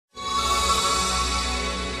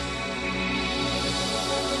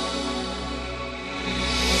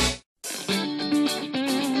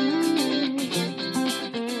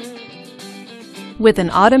with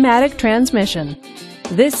an automatic transmission.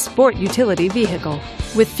 This sport utility vehicle,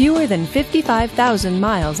 with fewer than 55,000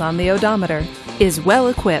 miles on the odometer, is well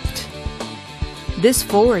equipped. This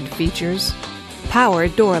Ford features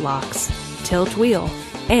powered door locks, tilt wheel,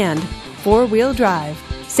 and four-wheel drive.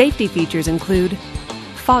 Safety features include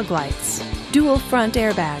fog lights, dual front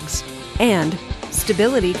airbags, and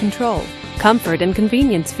stability control. Comfort and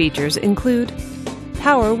convenience features include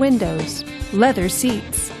power windows, leather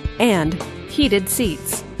seats, and heated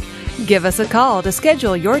seats. Give us a call to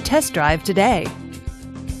schedule your test drive today.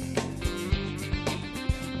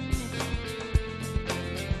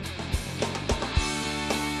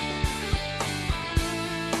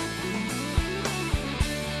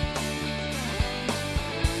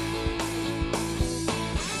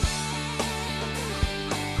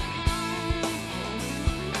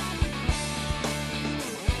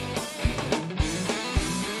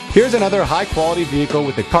 Here's another high-quality vehicle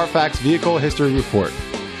with the Carfax Vehicle History Report.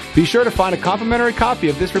 Be sure to find a complimentary copy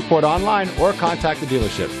of this report online or contact the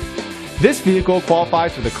dealership. This vehicle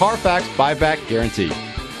qualifies for the Carfax Buyback Guarantee.